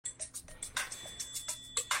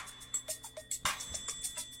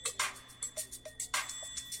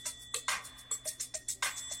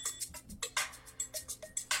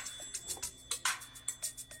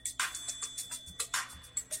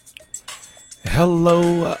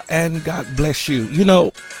Hello and God bless you. You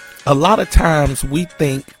know, a lot of times we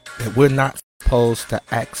think that we're not supposed to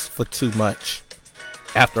ask for too much.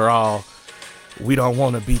 After all, we don't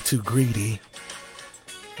want to be too greedy.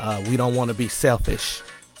 We don't want to be selfish.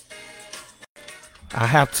 I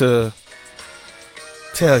have to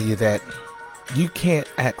tell you that you can't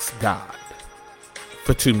ask God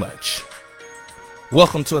for too much.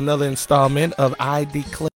 Welcome to another installment of I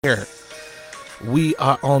Declare. We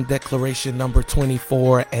are on declaration number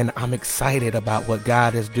 24, and I'm excited about what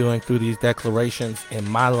God is doing through these declarations in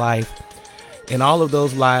my life and all of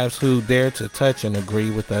those lives who dare to touch and agree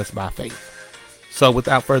with us by faith. So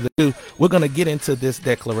without further ado, we're going to get into this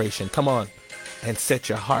declaration. Come on and set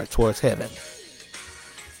your heart towards heaven.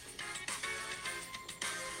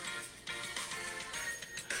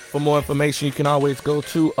 For more information, you can always go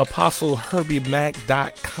to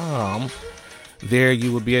apostlehirbymac.com. There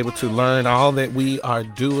you will be able to learn all that we are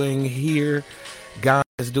doing here. God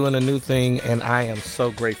is doing a new thing, and I am so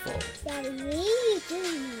grateful.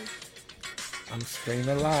 I'm staying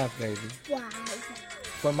alive, baby. Why?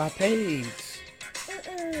 For my page.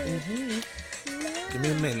 No. Give me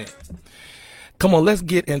a minute. Come on, let's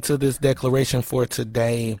get into this declaration for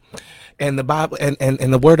today. And the Bible and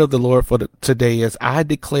the word of the Lord for today is, I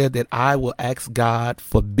declare that I will ask God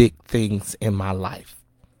for big things in my life.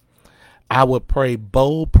 I will pray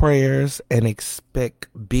bold prayers and expect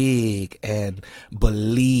big and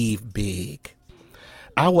believe big.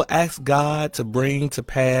 I will ask God to bring to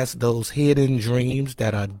pass those hidden dreams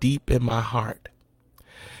that are deep in my heart.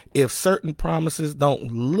 If certain promises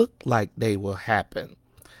don't look like they will happen,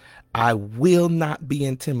 I will not be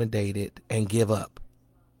intimidated and give up.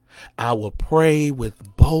 I will pray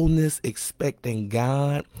with boldness, expecting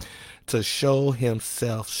God to show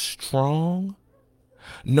himself strong,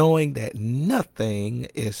 knowing that nothing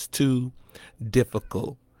is too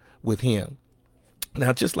difficult with him.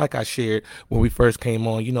 Now, just like I shared when we first came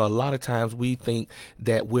on, you know, a lot of times we think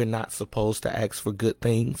that we're not supposed to ask for good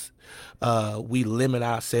things. We limit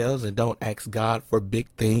ourselves and don't ask God for big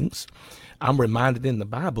things. I'm reminded in the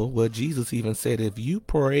Bible where Jesus even said, if you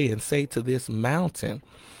pray and say to this mountain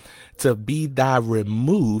to be thy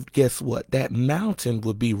removed, guess what? That mountain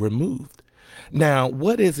will be removed. Now,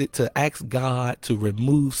 what is it to ask God to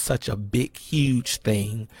remove such a big, huge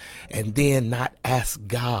thing and then not ask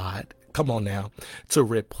God, come on now, to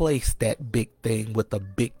replace that big thing with a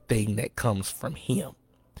big thing that comes from him?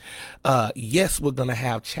 Yes, we're going to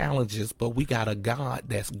have challenges, but we got a God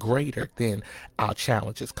that's greater than our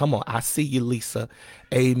challenges. Come on. I see you, Lisa.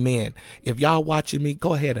 Amen. If y'all watching me,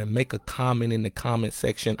 go ahead and make a comment in the comment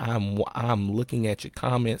section. I'm looking at your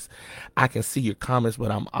comments. I can see your comments, but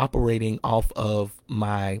I'm operating off of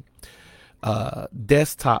my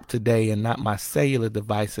desktop today and not my cellular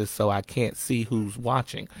devices, so I can't see who's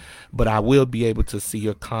watching, but I will be able to see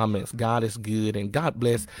your comments. God is good, and God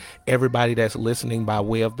bless everybody that's listening by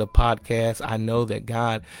way of the podcast. I know that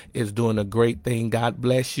God is doing a great thing. God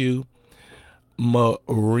bless you,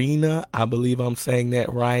 Marina. I believe I'm saying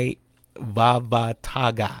that right.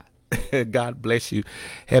 Vavataga. God bless you.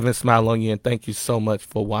 Heaven smile on you, and thank you so much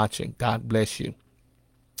for watching. God bless you.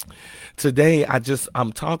 Today,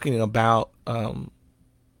 I'm talking about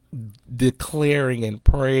declaring and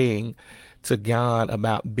praying to God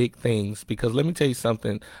about big things, because let me tell you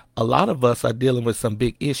something. A lot of us are dealing with some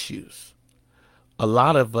big issues. A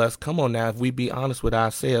lot of us, come on now, if we be honest with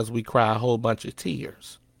ourselves, we cry a whole bunch of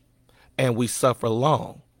tears and we suffer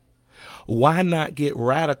long. Why not get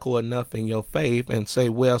radical enough in your faith and say,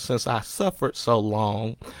 well, since I suffered so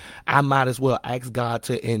long, I might as well ask God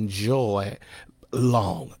to enjoy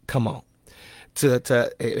long. Come on.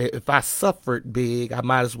 If I suffered big, I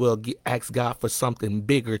might as well ask God for something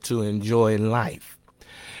bigger to enjoy in life.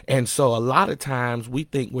 And so a lot of times we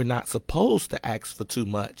think we're not supposed to ask for too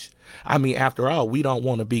much. I mean, after all, we don't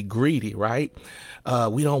want to be greedy, right?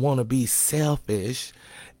 We don't want to be selfish.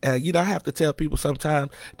 You know, I have to tell people sometimes,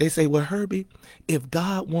 they say, well, Herbie, if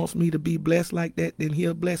God wants me to be blessed like that, then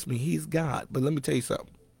he'll bless me. He's God. But let me tell you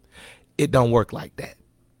something. It don't work like that.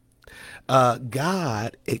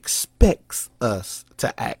 God expects us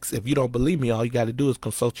to ask. If you don't believe me, all you got to do is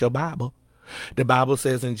consult your Bible. The Bible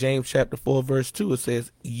says in James chapter 4, verse 2, it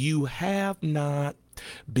says, you have not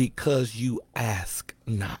because you ask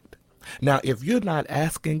not. Now, if you're not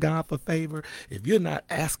asking God for favor, if you're not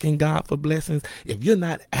asking God for blessings, if you're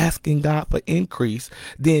not asking God for increase,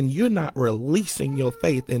 then you're not releasing your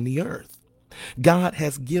faith in the earth. God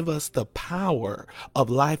has given us the power of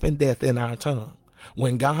life and death in our tongue.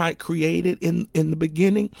 When God created in the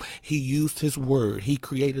beginning, he used his word. He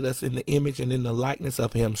created us in the image and in the likeness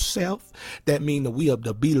of himself. That means that we are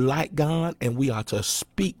to be like God, and we are to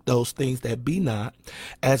speak those things that be not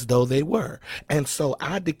as though they were. And so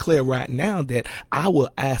I declare right now that I will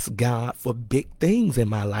ask God for big things in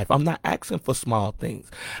my life. I'm not asking for small things.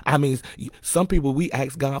 I mean, some people, we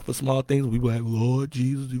ask God for small things. We were like, Lord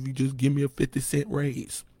Jesus, if you just give me a 50-cent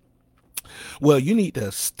raise. Well, you need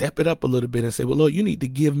to step it up a little bit and say, well, Lord, you need to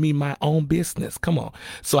give me my own business. Come on.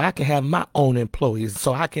 So I can have my own employees,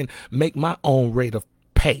 so I can make my own rate of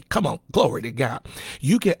pay. Come on. Glory to God.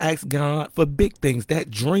 You can ask God for big things.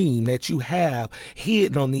 That dream that you have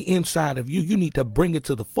hidden on the inside of you, you need to bring it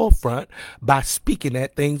to the forefront by speaking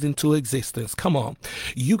that things into existence. Come on.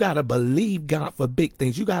 You got to believe God for big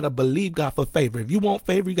things. You got to believe God for favor. If you want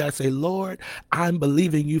favor, you got to say, Lord, I'm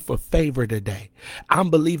believing you for favor today.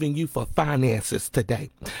 I'm believing you for finances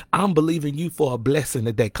today. I'm believing you for a blessing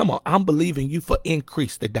today. Come on. I'm believing you for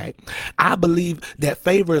increase today. I believe that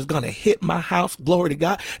favor is going to hit my house. Glory to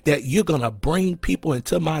God. That you're going to bring people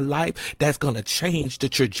into my life that's going to change the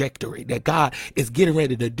trajectory. That God is getting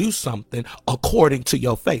ready to do something according to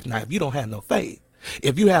your faith. Now, if you don't have no faith,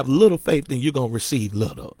 if you have little faith, then you're going to receive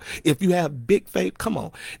little. If you have big faith, come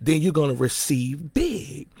on, then you're going to receive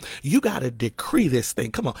big. You got to decree this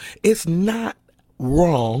thing. Come on. It's not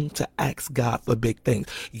wrong to ask God for big things.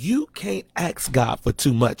 You can't ask God for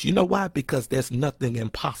too much. You know why? Because there's nothing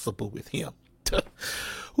impossible with him.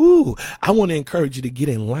 Ooh, I want to encourage you to get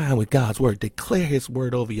in line with God's word. Declare his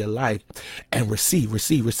word over your life and receive.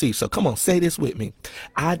 So come on, say this with me.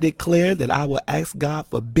 I declare that I will ask God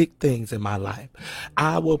for big things in my life.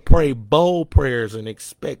 I will pray bold prayers and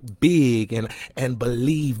expect big and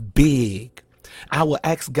believe big. I will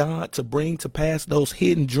ask God to bring to pass those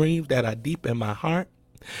hidden dreams that are deep in my heart.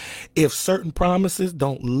 If certain promises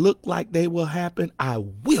don't look like they will happen, I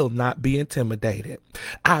will not be intimidated.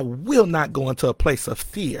 I will not go into a place of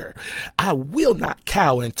fear. I will not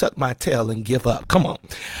cower and tuck my tail and give up. Come on.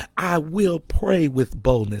 I will pray with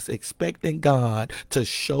boldness, expecting God to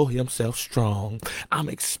show himself strong. I'm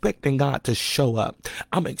expecting God to show up.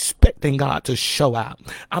 I'm expecting God to show out.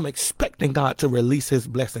 I'm expecting God to release his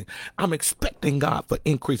blessing. I'm expecting God for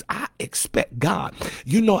increase. I expect God.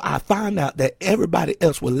 You know, I find out that everybody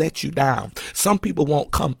else will let you down. Some people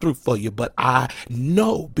won't come through for you, but I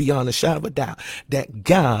know beyond a shadow of a doubt that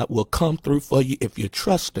God will come through for you if you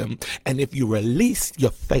trust him and if you release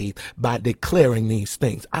your faith by declaring these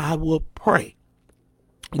things. I will pray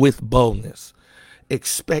with boldness,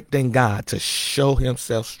 expecting God to show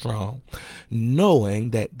himself strong, knowing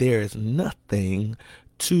that there is nothing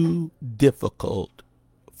too difficult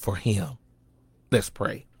for him. Let's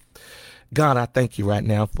pray. God, I thank you right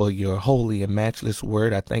now for your holy and matchless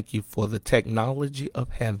word. I thank you for the technology of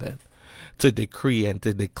heaven to decree and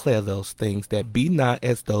to declare those things that be not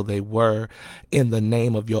as though they were, in the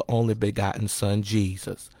name of your only begotten Son,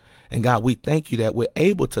 Jesus. And God, we thank you that we're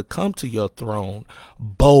able to come to your throne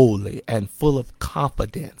boldly and full of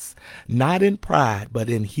confidence, not in pride, but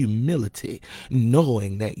in humility,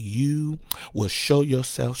 knowing that you will show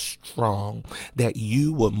yourself strong, that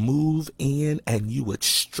you will move in and you would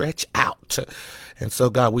stretch out. And so,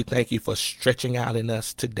 God, we thank you for stretching out in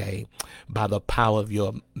us today by the power of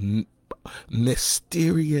your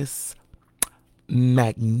mysterious,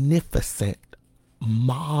 magnificent,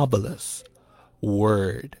 marvelous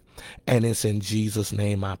word. And it's in Jesus'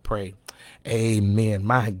 name I pray. Amen.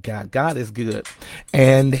 My God, God is good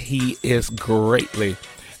and he is greatly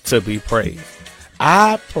to be praised.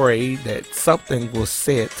 I pray that something was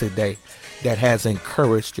said today that has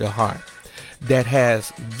encouraged your heart, that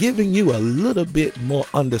has given you a little bit more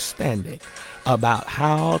understanding about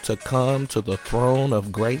how to come to the throne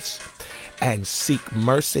of grace and seek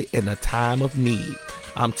mercy in a time of need.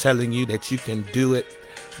 I'm telling you that you can do it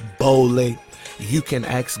boldly. You can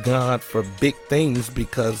ask God for big things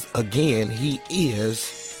because, again, he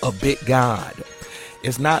is a big God.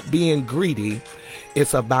 It's not being greedy.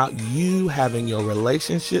 It's about you having your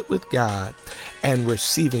relationship with God and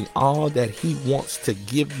receiving all that he wants to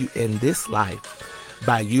give you in this life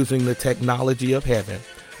by using the technology of heaven,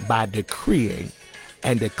 by decreeing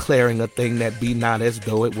and declaring a thing that be not as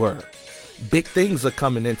though it were. Big things are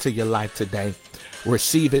coming into your life today.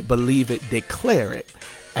 Receive it, believe it, declare it,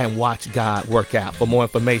 and watch God work out. For more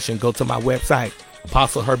information, go to my website,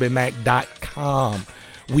 ApostleHerbieMac.com.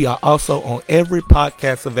 We are also on every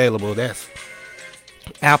podcast available. That's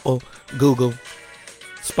Apple, Google,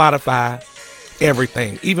 Spotify,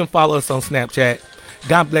 everything. Even follow us on Snapchat.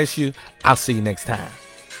 God bless you. I'll see you next time.